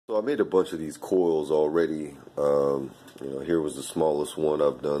So I made a bunch of these coils already. You know, here was the smallest one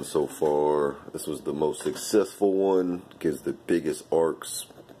I've done so far. This was the most successful one, gives the biggest arcs,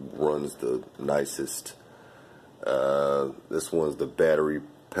 runs the nicest. This one's the battery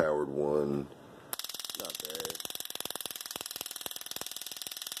powered one. Not bad.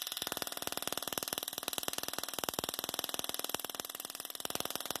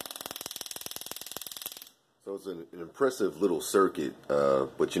 So it's an impressive little circuit,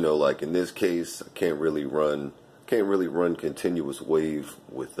 but you know, like in this case, I can't really run continuous wave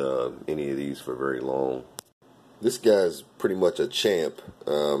with any of these for very long. This guy's pretty much a champ,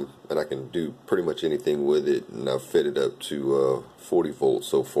 and I can do pretty much anything with it, and I've fed it up to 40 volts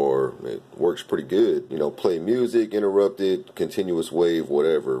so far. It works pretty good. You know, play music, interrupted, continuous wave,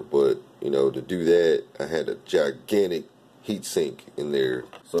 whatever, but you know, to do that, I had a gigantic heat sink in there.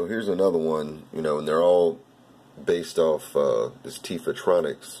 So here's another one, you know, and they're all based off this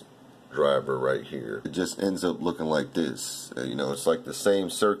Tifatronics driver right here. It just ends up looking like this. You know, it's like the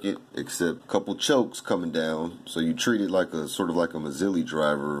same circuit except a couple chokes coming down. So you treat it like a sort of like a Mazzilli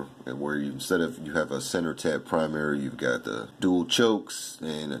driver, where you, instead of you have a center tap primary, you've got the dual chokes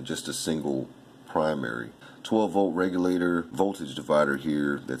and just a single primary. 12 volt regulator voltage divider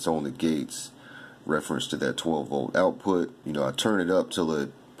here that's on the gates, reference to that 12 volt output. You know, I turn it up till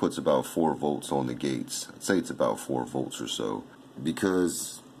it puts about 4 volts on the gates. I'd say it's about 4 volts or so.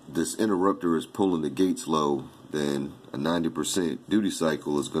 Because this interrupter is pulling the gates low, then a 90% duty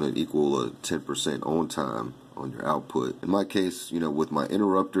cycle is going to equal a 10% on time on your output. In my case, you know, with my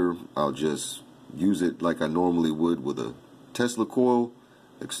interrupter, I'll just use it like I normally would with a Tesla coil,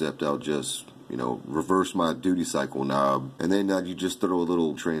 except I'll just, you know, reverse my duty cycle knob, and then you just throw a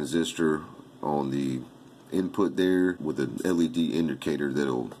little transistor on the input there with an LED indicator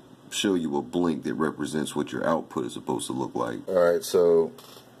that'll show you a blink that represents what your output is supposed to look like. Alright, so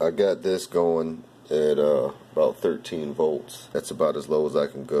I got this going at about 13 volts. That's about as low as I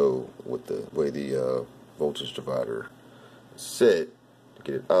can go with the way the voltage divider is set to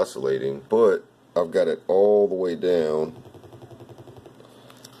get it oscillating, but I've got it all the way down,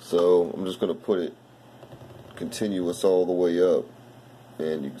 so I'm just going to put it continuous all the way up,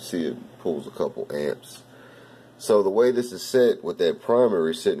 and you can see it pulls a couple amps. So the way this is set, with that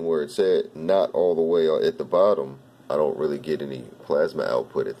primary sitting where it's at, not all the way at the bottom, I don't really get any plasma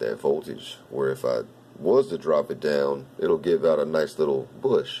output at that voltage, where if I was to drop it down, it'll give out a nice little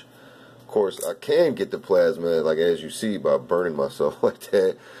bush. Of course, I can get the plasma, like as you see, by burning myself like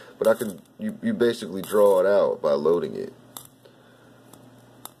that, but I can, you basically draw it out by loading it.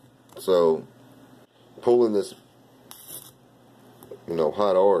 So, pulling this, you know,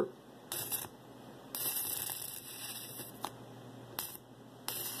 hot arc,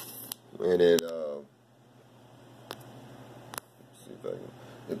 and it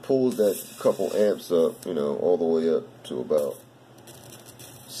pulls that couple amps up, you know, all the way up to about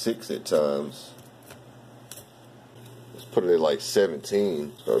 6 at times. Let's put it at like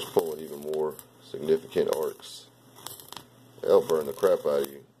 17. Starts pulling even more significant arcs. That'll burn the crap out of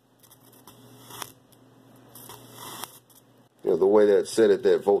you. You know, the way that's set at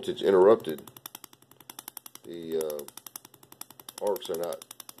that voltage interrupted, the arcs are not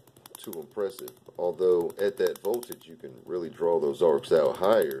too impressive, although at that voltage you can really draw those arcs out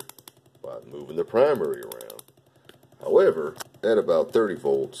higher by moving the primary around. However, at about 30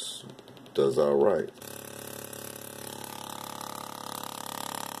 volts, does alright.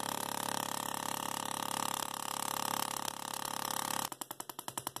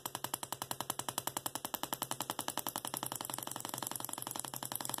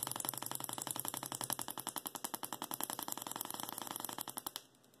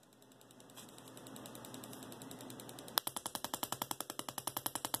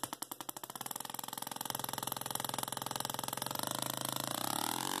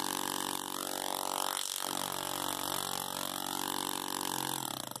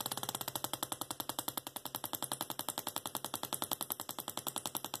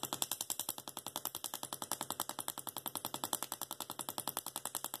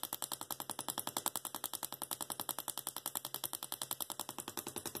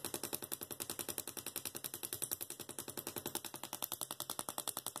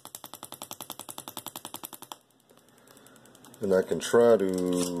 And I can try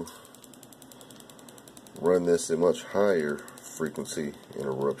to run this at much higher frequency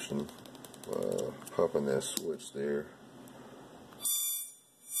interruption, popping that switch there.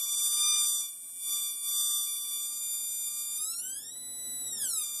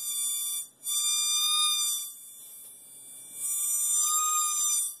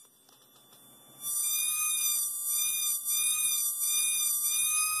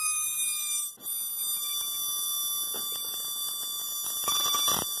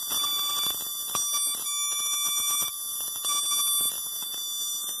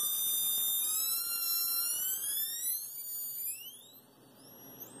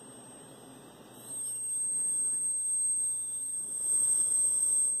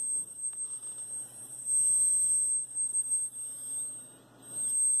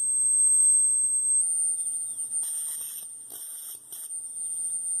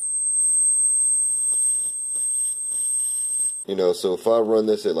 You know, so if I run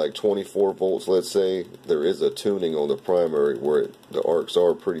this at like 24 volts, let's say, there is a tuning on the primary where the arcs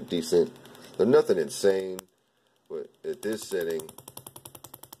are pretty decent. They're nothing insane, but at this setting,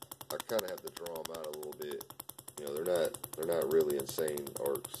 I kind of have to draw them out a little bit. You know, they're not really insane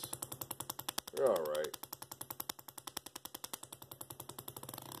arcs. They're all right.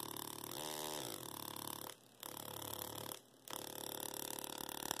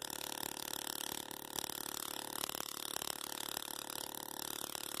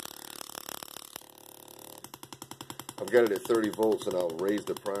 I've got it at 30 volts, and I'll raise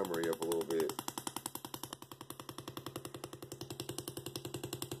the primary up a little bit.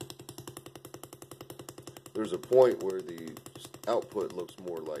 There's a point where the output looks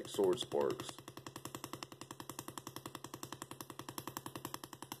more like sword sparks.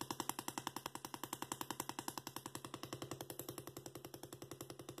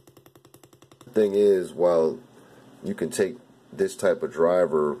 The thing is, while you can take this type of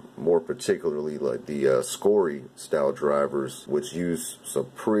driver, more particularly like the Scory style drivers, which use some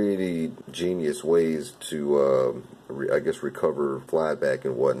pretty genius ways to I guess recover flyback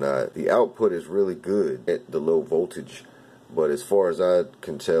and whatnot. The output is really good at the low voltage, but as far as I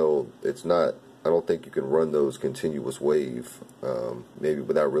can tell, it's not. I don't think you can run those continuous wave, maybe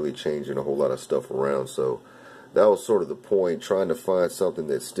without really changing a whole lot of stuff around. So that was sort of the point, trying to find something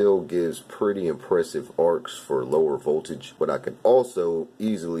that still gives pretty impressive arcs for lower voltage, but I can also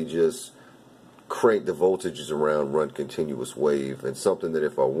easily just crank the voltages around, run continuous wave, and something that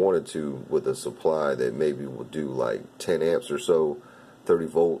if I wanted to with a supply that maybe would do like 10 amps or so, 30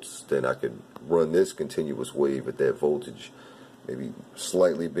 volts, then I could run this continuous wave at that voltage. Maybe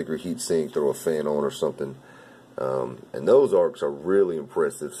slightly bigger heat sink, throw a fan on or something. And those arcs are really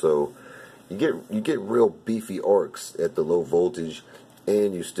impressive. So you get real beefy arcs at the low voltage,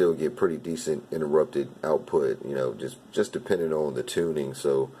 and you still get pretty decent interrupted output, you know, just depending on the tuning.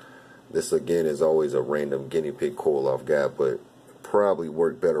 So this again is always a random guinea pig coil I've got, but probably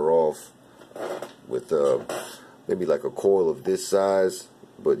work better off with maybe like a coil of this size,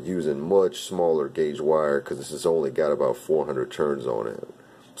 but using much smaller gauge wire, because this has only got about 400 turns on it,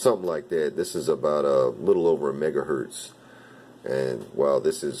 something like that. This is about a little over a megahertz, and while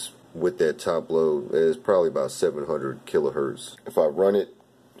this is with that top load, it's probably about 700 kilohertz. If I run it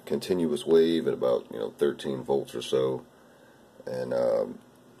continuous wave at about 13 volts or so, and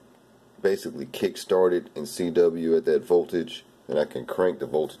basically kick start it in CW at that voltage, then I can crank the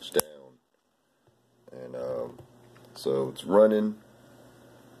voltage down. And so it's running,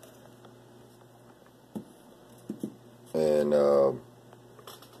 and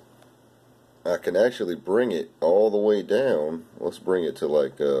I can actually bring it all the way down. Let's bring it to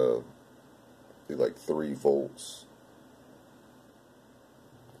like 3 volts.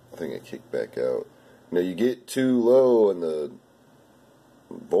 I think it kicked back out. Now you get too low and the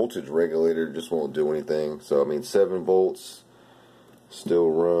voltage regulator just won't do anything. So I mean 7 volts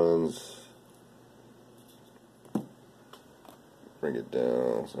still runs. Bring it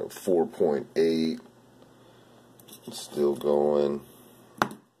down. So 4.8. It's still going.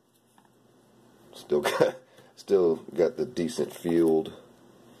 Still got the decent field.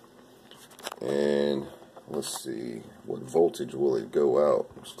 And let's see, what voltage will it go out?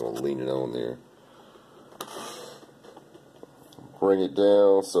 I'm just gonna lean it on there. Bring it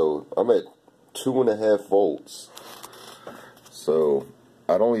down. So I'm at 2.5 volts. So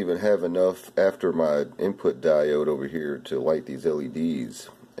I don't even have enough after my input diode over here to light these LEDs.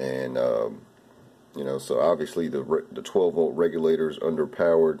 And so obviously the 12 volt regulator is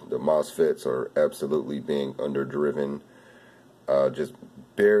underpowered. The MOSFETs are absolutely being underdriven, just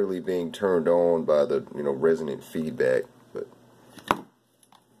barely being turned on by the resonant feedback, but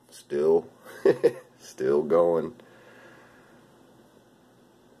still still going.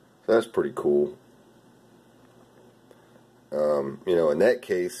 So that's pretty cool. In that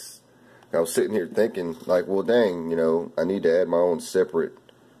case, I was sitting here thinking like, well, dang, I need to add my own separate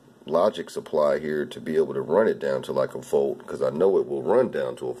logic supply here to be able to run it down to like a volt, because I know it will run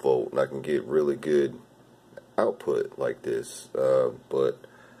down to a volt and I can get really good output like this, but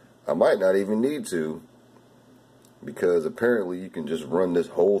I might not even need to, because apparently you can just run this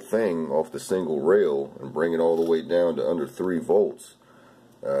whole thing off the single rail and bring it all the way down to under 3 volts,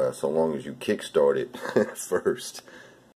 so long as you kickstart it first.